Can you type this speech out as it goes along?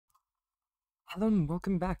Hello and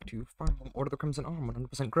welcome back to Fire Emblem Order of the Crimson Arm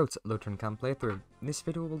 100% growth low turn count playthrough. In this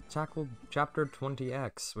video we'll tackle chapter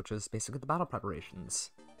 20x, which is basically the battle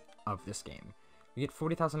preparations of this game. You get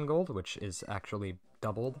 40,000 gold, which is actually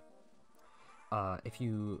doubled. If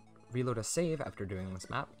you reload a save after doing this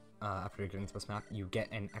map, you get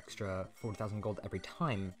an extra 40,000 gold every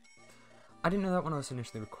time. I didn't know that when I was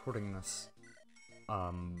initially recording this.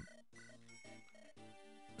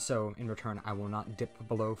 So, in return, I will not dip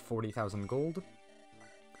below 40,000 gold,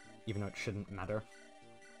 even though it shouldn't matter,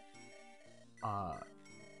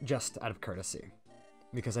 just out of courtesy,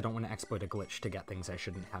 because I don't want to exploit a glitch to get things I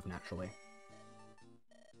shouldn't have naturally.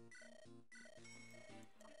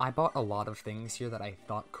 I bought a lot of things here that I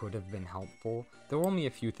thought could have been helpful. There were only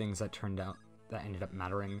a few things that ended up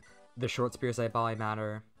mattering. The short spears I buy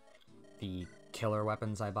matter, the killer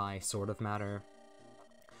weapons I buy sort of matter.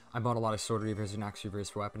 I bought a lot of Sword Reavers and Axe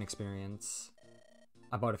Reavers for weapon experience.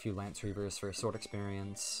 I bought a few Lance Reavers for sword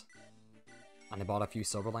experience. And I bought a few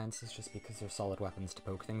Silver Lances just because they're solid weapons to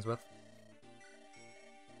poke things with.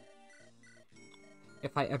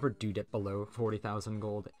 If I ever do dip below 40,000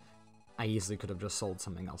 gold, I easily could have just sold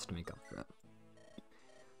something else to make up for it.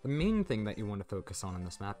 The main thing that you want to focus on in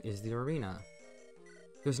this map is the arena.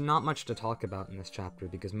 There's not much to talk about in this chapter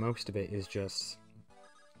because most of it is just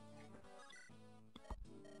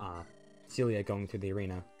Celia going through the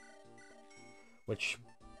arena, which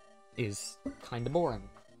is kinda boring.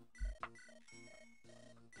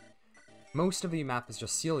 Most of the map is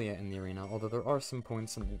just Celia in the arena, although there are some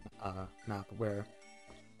points in the map where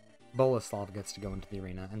Boleslav gets to go into the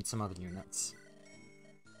arena, and some other units.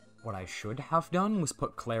 What I should have done was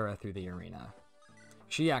put Clara through the arena.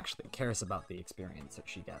 She actually cares about the experience that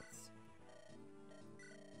she gets.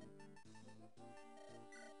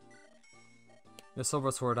 The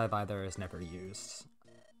silver sword I buy there is never used.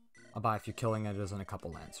 I'll buy a few killing edges and a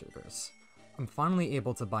couple lance reavers. I'm finally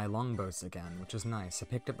able to buy longbows again, which is nice. I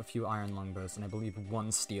picked up a few iron longbows and I believe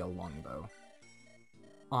one steel longbow.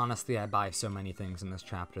 Honestly, I buy so many things in this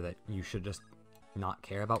chapter that you should just not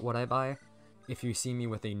care about what I buy. If you see me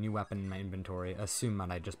with a new weapon in my inventory, assume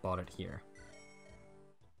that I just bought it here.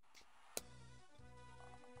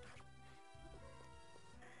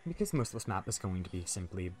 Because most of this map is going to be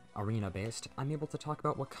simply arena-based, I'm able to talk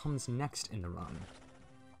about what comes next in the run.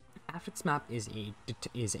 After this map is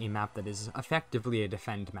a map that is effectively a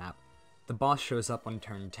defend map. The boss shows up on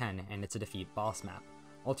turn 10, and it's a defeat boss map.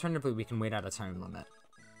 Alternatively, we can wait out a time limit.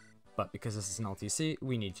 But because this is an LTC,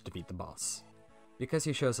 we need to defeat the boss. Because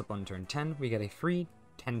he shows up on turn 10, we get a free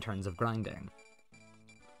 10 turns of grinding.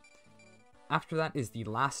 After that is the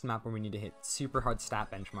last map where we need to hit super hard stat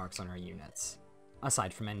benchmarks on our units,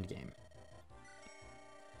 aside from endgame.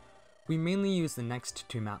 We mainly use the next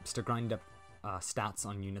two maps to grind up stats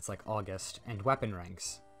on units like August and weapon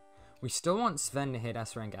ranks. We still want Sven to hit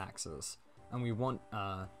S-rank axes, and we want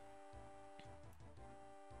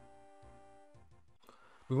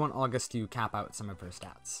August to cap out some of her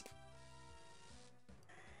stats.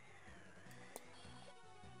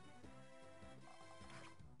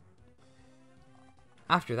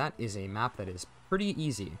 After that is a map that is pretty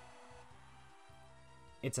easy.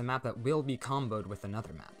 It's a map that will be comboed with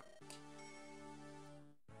another map.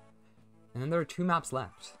 And then there are two maps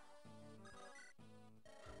left.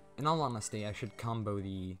 In all honesty, I should combo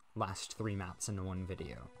the last three maps into one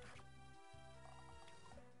video.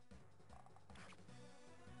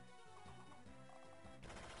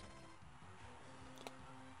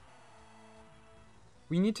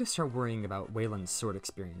 We need to start worrying about Wayland's sword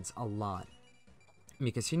experience a lot,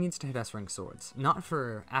 because he needs to hit S-rank swords, not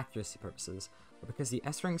for accuracy purposes, but because the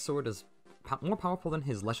S-rank sword is more powerful than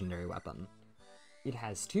his legendary weapon. It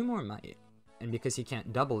has 2 more might, and because he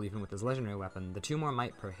can't double even with his legendary weapon, the 2 more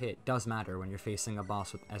might per hit does matter when you're facing a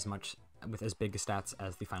boss with as big stats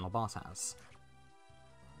as the final boss has.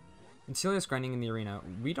 In Celia's grinding in the arena,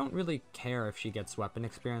 we don't really care if she gets weapon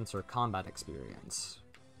experience or combat experience.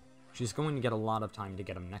 She's going to get a lot of time to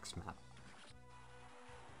get him next map.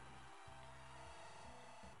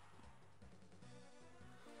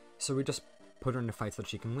 So we just put her into fights that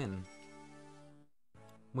she can win.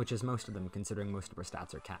 Which is most of them, considering most of her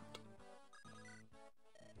stats are capped.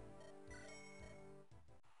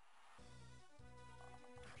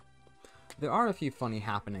 There are a few funny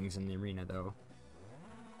happenings in the arena, though.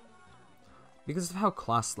 Because of how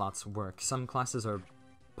class slots work, some classes are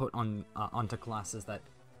put onto classes that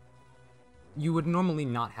you would normally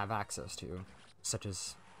not have access to, such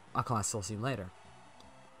as a class you'll see later,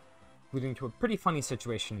 leading to a pretty funny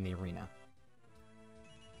situation in the arena.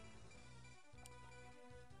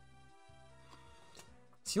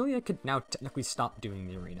 Celia could now technically stop doing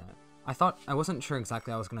the arena, I wasn't sure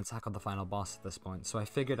exactly how I was going to tackle the final boss at this point, so I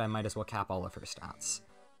figured I might as well cap all of her stats.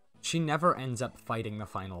 She never ends up fighting the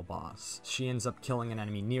final boss. She ends up killing an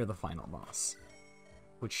enemy near the final boss,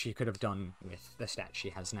 which she could have done with the stat she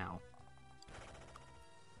has now.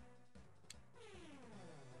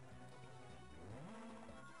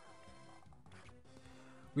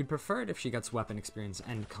 We'd prefer it if she gets weapon experience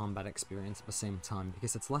and combat experience at the same time,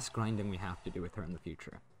 because it's less grinding we have to do with her in the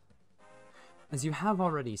future. As you have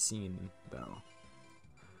already seen, though,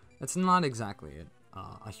 it's not exactly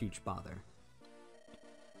a huge bother.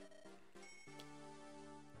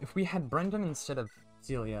 If we had Brendan instead of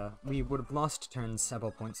Celia, we would have lost turns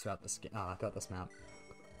several points throughout this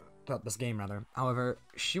game. However,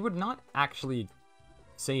 she would not actually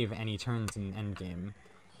save any turns in endgame.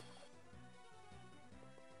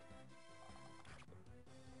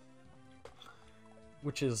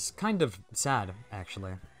 Which is kind of sad,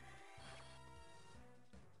 actually.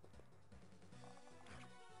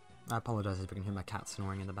 I apologize if you can hear my cat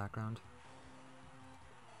snoring in the background.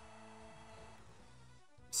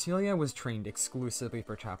 Celia was trained exclusively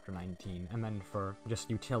for Chapter 19, and then for just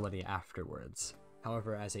utility afterwards.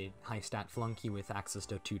 However, as a high-stat flunky with access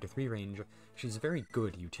to 2 to 3 range, she's very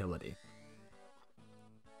good utility.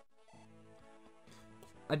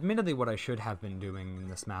 Admittedly, what I should have been doing in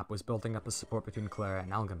this map was building up a support between Clara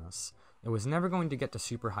and Algemus. It was never going to get to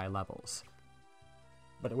super high levels,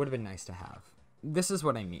 but it would have been nice to have. This is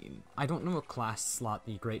what I mean. I don't know what class slot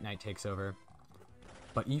the Great Knight takes over,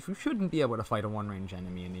 but you shouldn't be able to fight a one-range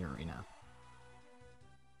enemy in the arena.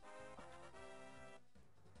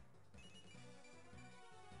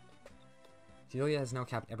 Celia has now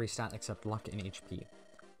capped every stat except luck and HP.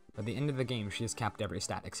 By the end of the game, she has capped every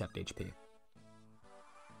stat except HP.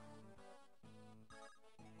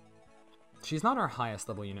 She's not our highest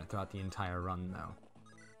level unit throughout the entire run, though.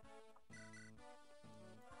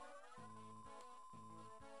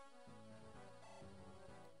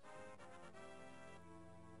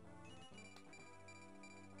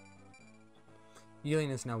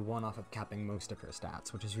 Elaine is now one off of capping most of her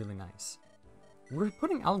stats, which is really nice. We're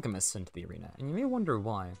putting Alchemists into the arena, and you may wonder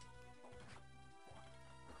why.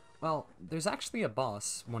 Well, there's actually a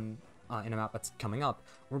boss, in a map that's coming up,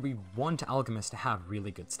 where we want Alchemist to have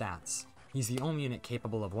really good stats. He's the only unit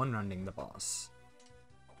capable of one-rounding the boss.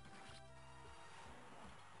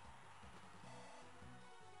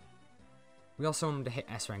 We also want him to hit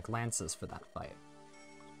S-rank lances for that fight.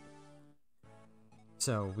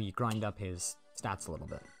 So we grind up his stats a little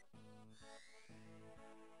bit.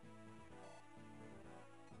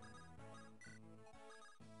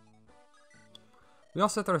 We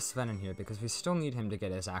also throw Sven in here because we still need him to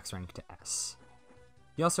get his axe rank to S.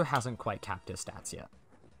 He also hasn't quite capped his stats yet.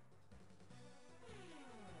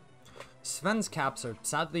 Sven's caps are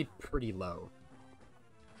sadly pretty low.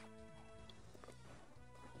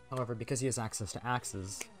 However, because he has access to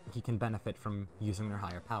axes, he can benefit from using their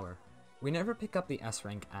higher power. We never pick up the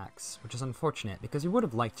S-rank axe, which is unfortunate because we would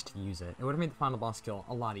have liked to use it. It would have made the final boss kill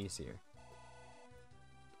a lot easier.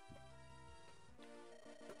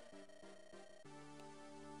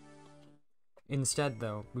 Instead,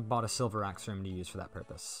 though, we bought a silver axe for him to use for that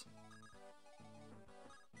purpose.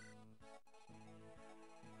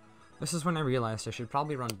 This is when I realized I should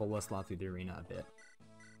probably run Boleslav through the arena a bit.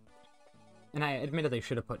 And I admittedly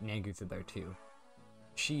should have put Nagu through there too.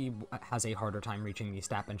 She has a harder time reaching the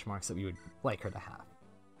stat benchmarks that we would like her to have.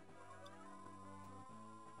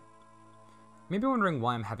 Maybe wondering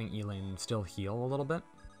why I'm having Elaine still heal a little bit.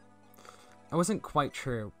 I wasn't quite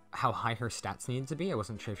sure how high her stats needed to be. I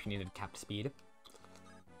wasn't sure if she needed capped speed.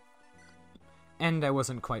 And I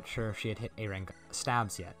wasn't quite sure if she had hit A-rank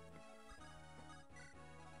stabs yet.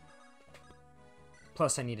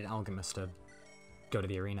 Plus, I needed Alchemist to go to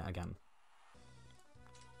the arena again.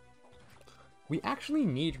 We actually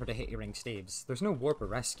need her to hit A-rank staves. There's no warp or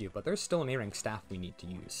rescue, but there's still an A-rank staff we need to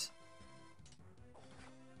use.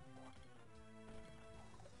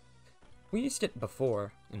 We used it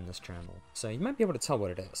before in this channel, so you might be able to tell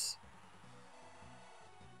what it is.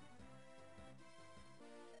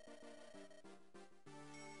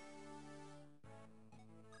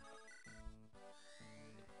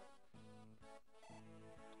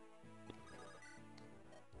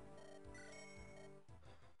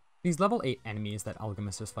 These level 8 enemies that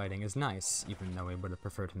Alchemist is fighting is nice, even though I would have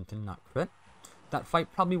preferred him to not crit. That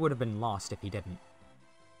fight probably would have been lost if he didn't.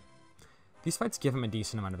 These fights give him a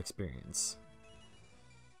decent amount of experience.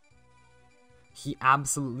 He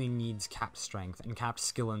absolutely needs capped strength, and capped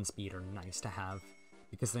skill and speed are nice to have,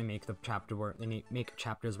 because they make make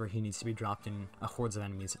chapters where he needs to be dropped in hordes of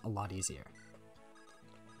enemies a lot easier.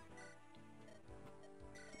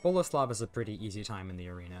 Boleslav is a pretty easy time in the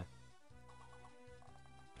arena.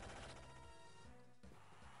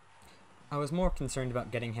 I was more concerned about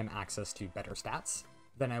getting him access to better stats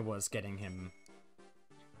than I was getting him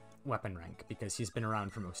weapon rank, because he's been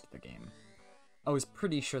around for most of the game. I was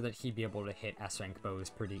pretty sure that he'd be able to hit S-rank bows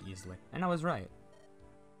pretty easily, and I was right.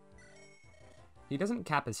 He doesn't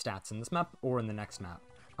cap his stats in this map or in the next map.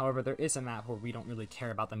 However, there is a map where we don't really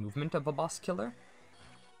care about the movement of a boss killer,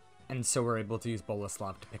 and so we're able to use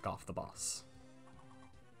Boleslav to pick off the boss.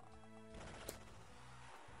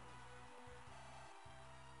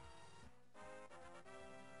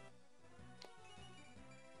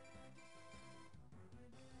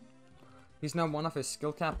 He's now one off his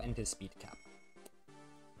skill cap and his speed cap.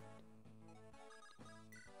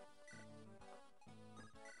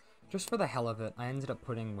 Just for the hell of it, I ended up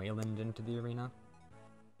putting Wayland into the arena.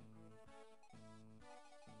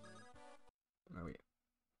 Oh, wait.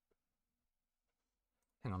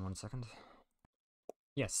 Hang on 1 second.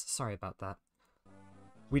 Yes, sorry about that.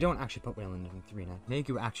 We don't actually put Wayland into the arena.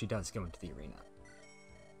 Negu actually does go into the arena.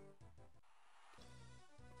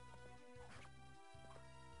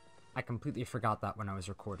 I completely forgot that when I was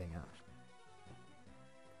recording it.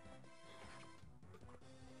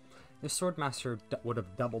 The Swordmaster would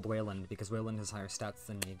have doubled Wayland because Wayland has higher stats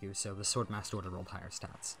than Negu, so the Swordmaster would have rolled higher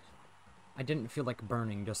stats. I didn't feel like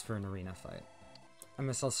burning just for an arena fight. And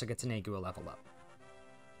this also gets Negu a level up.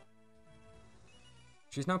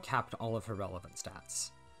 She's now capped all of her relevant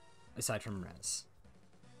stats, aside from res.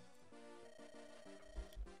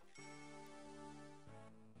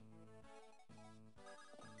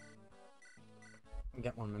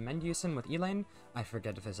 Get one Memendiusin with Elaine. I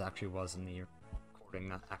forget if this actually was in the recording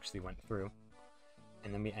that actually went through.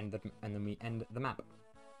 And then we end the map.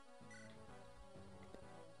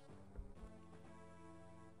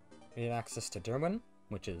 We have access to Derwin,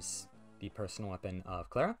 which is the personal weapon of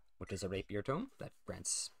Clara, which is a rapier tome that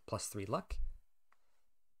grants +3 luck.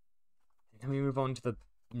 And then we move on to the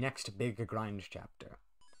next big grind chapter.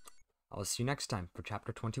 I'll see you next time for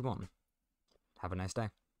chapter 21. Have a nice day.